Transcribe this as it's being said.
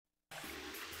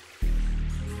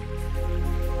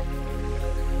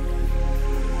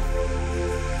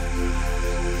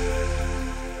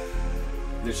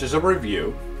This is a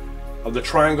review of the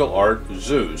Triangle Art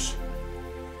Zeus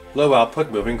low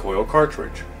output moving coil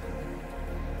cartridge.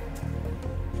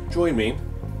 Join me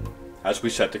as we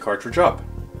set the cartridge up.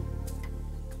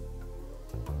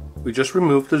 We just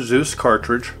removed the Zeus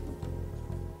cartridge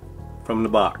from the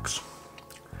box.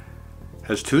 It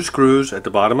has two screws at the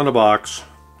bottom of the box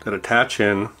that attach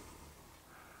in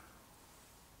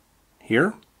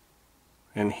here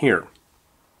and here.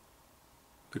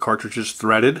 The cartridge is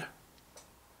threaded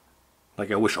like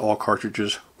I wish all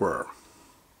cartridges were.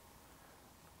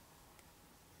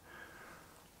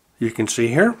 You can see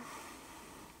here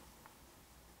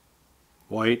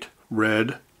white,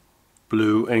 red,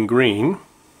 blue, and green.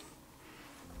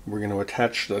 We're going to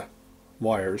attach the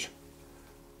wires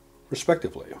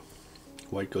respectively.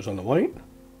 White goes on the white,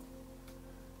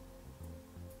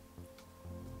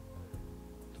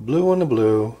 the blue on the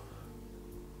blue,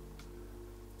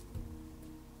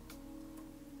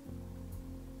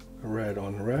 the red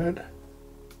on the red,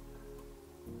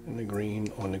 and the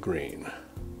green on the green.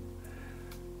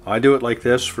 I do it like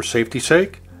this for safety's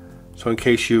sake, so in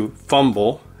case you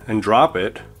fumble and drop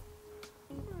it,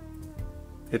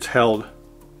 it's held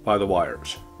by the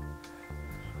wires.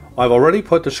 I've already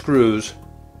put the screws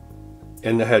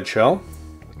in the head shell.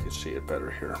 You can see it better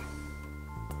here.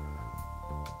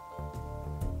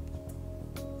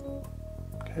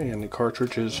 Okay, and the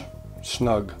cartridge is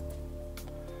snug.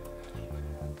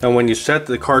 Now when you set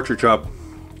the cartridge up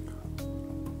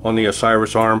on the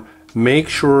Osiris arm, make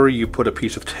sure you put a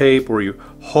piece of tape or you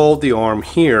hold the arm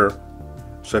here,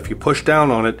 so if you push down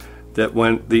on it, that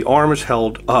when the arm is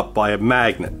held up by a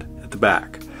magnet at the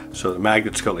back. So the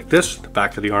magnets go like this, the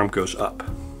back of the arm goes up.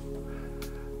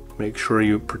 Make sure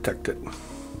you protect it.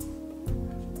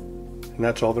 And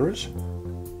that's all there is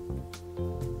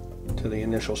to the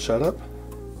initial setup.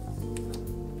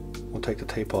 We'll take the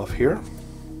tape off here.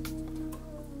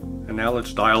 And now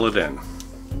let's dial it in.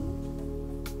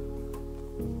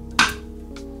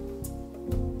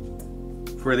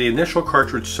 For the initial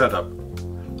cartridge setup,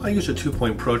 I use a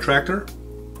 2-point protractor.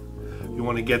 You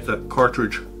want to get the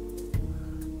cartridge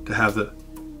to have the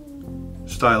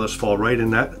stylus fall right in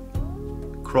that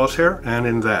crosshair and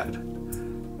in that.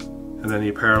 And then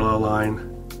you parallel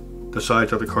line the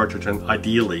sides of the cartridge and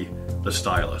ideally the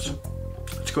stylus.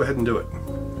 Let's go ahead and do it.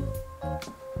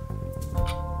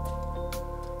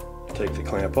 Take the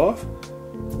clamp off.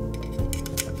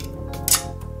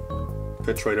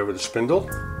 Fits right over the spindle.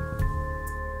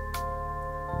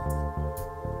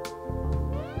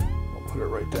 I'll put it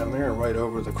right down there and right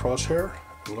over the crosshair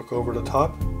and look over the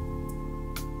top.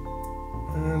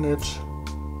 And it's a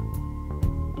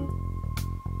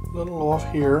little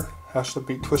off here. Has to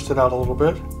be twisted out a little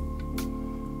bit.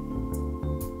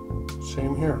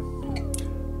 Same here.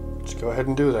 Let's go ahead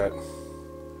and do that.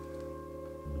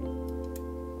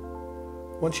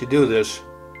 Once you do this,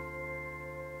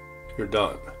 you're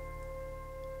done.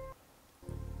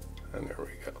 And there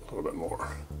we go, a little bit more.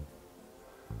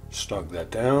 Snug that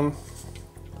down.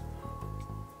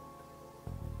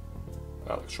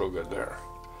 That looks real good there.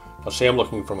 Now see, I'm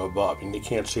looking from above, and you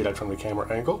can't see that from the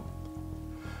camera angle.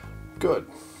 Good.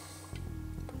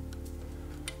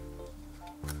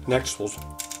 Next, we'll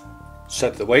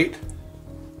set the weight.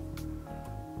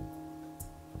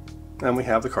 And we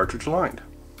have the cartridge lined.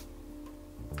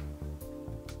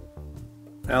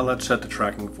 Now let's set the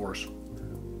tracking force.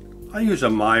 I use a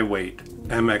My Weight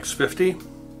MX50.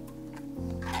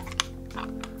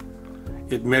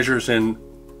 It measures in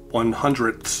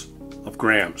 1/100ths of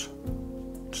grams.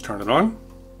 Let's turn it on.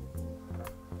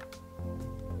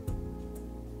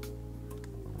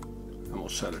 And we'll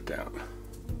set it down.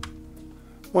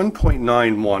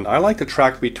 1.91. I like to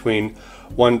track between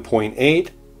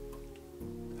 1.8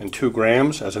 and 2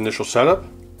 grams as initial setup.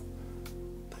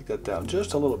 Take that down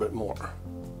just a little bit more.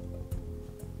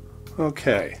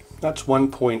 Okay, that's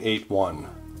 1.81.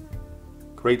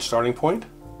 Great starting point.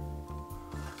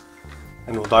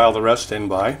 And we'll dial the rest in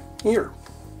by ear.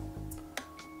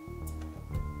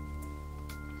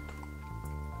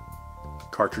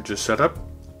 Cartridge is set up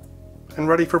and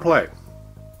ready for play.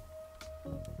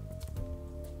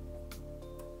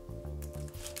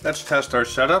 Let's test our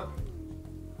setup.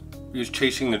 Use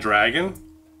Chasing the Dragon.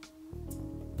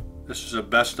 This is a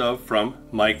best of from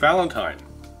Mike Valentine.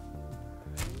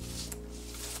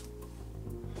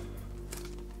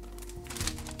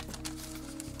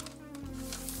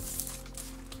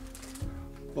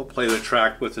 We'll play the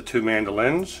track with the 2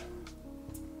 mandolins.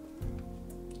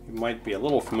 You might be a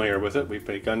little familiar with it. We've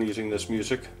begun using this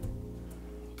music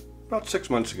about 6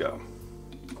 months ago.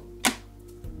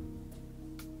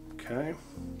 Okay.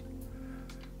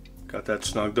 Got that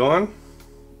snugged on.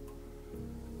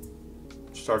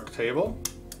 Start the table.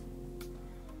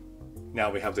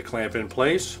 Now we have the clamp in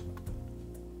place,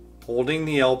 holding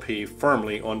the LP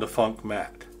firmly on the funk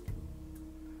mat.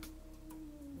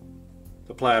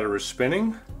 The platter is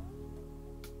spinning.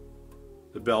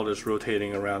 The belt is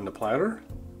rotating around the platter.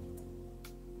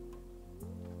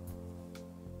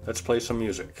 Let's play some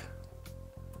music.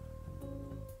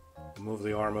 Move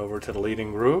the arm over to the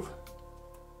leading groove.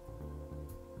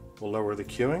 We'll lower the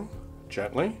cueing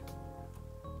gently.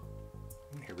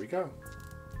 And here we go.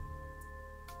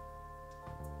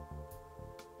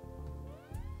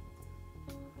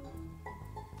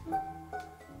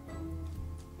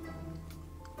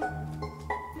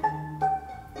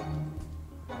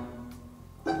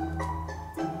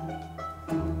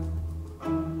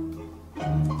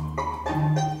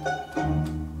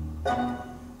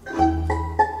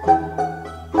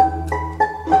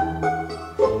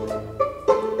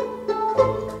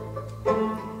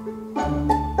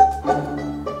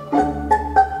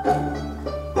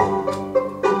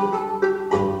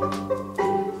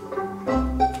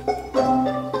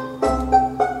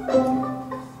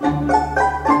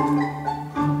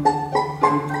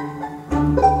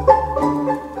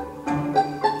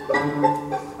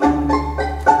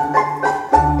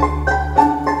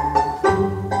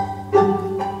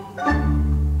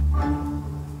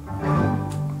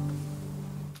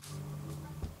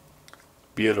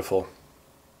 Beautiful.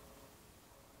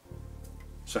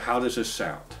 So how does this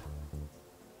sound?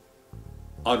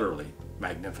 Utterly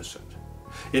magnificent.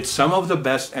 It's some of the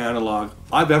best analog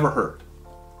I've ever heard.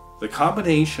 The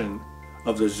combination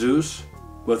of the Zeus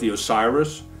with the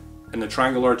Osiris and the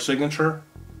Triangle Art signature,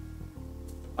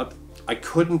 I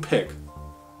couldn't pick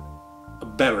a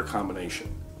better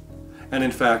combination. And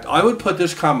in fact, I would put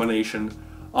this combination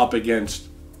up against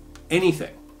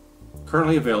anything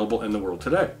currently available in the world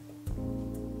today.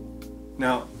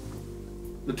 Now,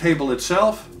 the table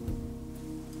itself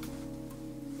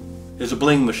is a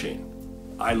bling machine.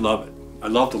 I love it. I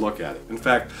love to look at it. In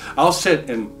fact, I'll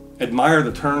sit and admire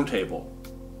the turntable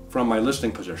from my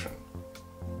listening position.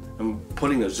 I'm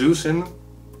putting the Zeus in.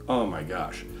 Oh my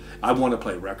gosh. I want to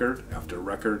play record after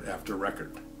record after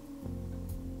record.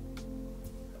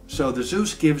 So the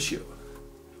Zeus gives you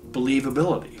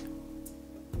believability,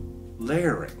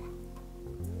 layering,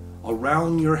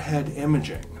 around your head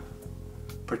imaging,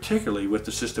 particularly with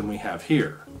the system we have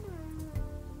here,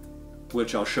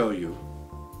 which I'll show you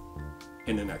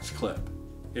in the next clip.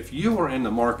 If you are in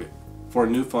the market for a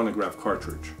new phonograph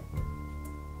cartridge,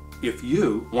 if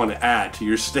you want to add to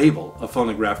your stable of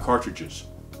phonograph cartridges,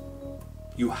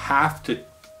 you have to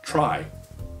try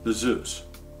the Zeus.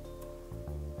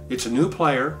 It's a new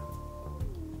player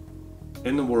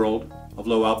in the world of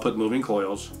low output moving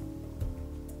coils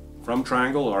from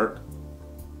Triangle Art.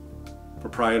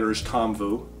 Proprietor is Tom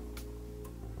Vu,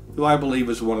 who I believe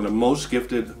is one of the most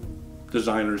gifted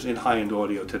designers in high-end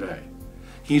audio today.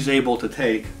 He's able to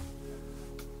take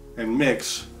and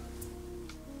mix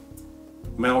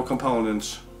metal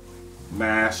components,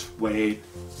 mass, weight,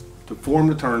 to form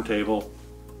the turntable,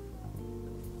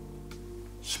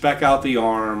 spec out the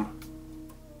arm,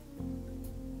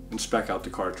 and spec out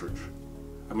the cartridge.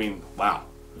 I mean, wow.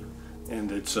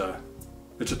 And it's a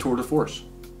tour de force.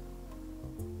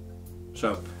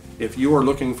 So, if you are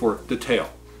looking for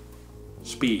detail,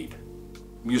 speed,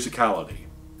 musicality,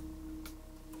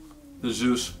 the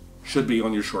Zeus should be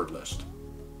on your short list.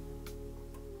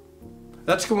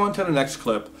 Let's go on to the next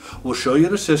clip. We'll show you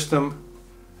the system,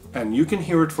 and you can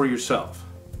hear it for yourself.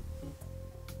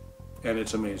 And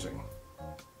it's amazing.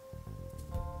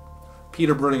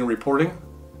 Peter Bruning reporting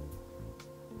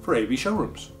for AV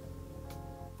Showrooms.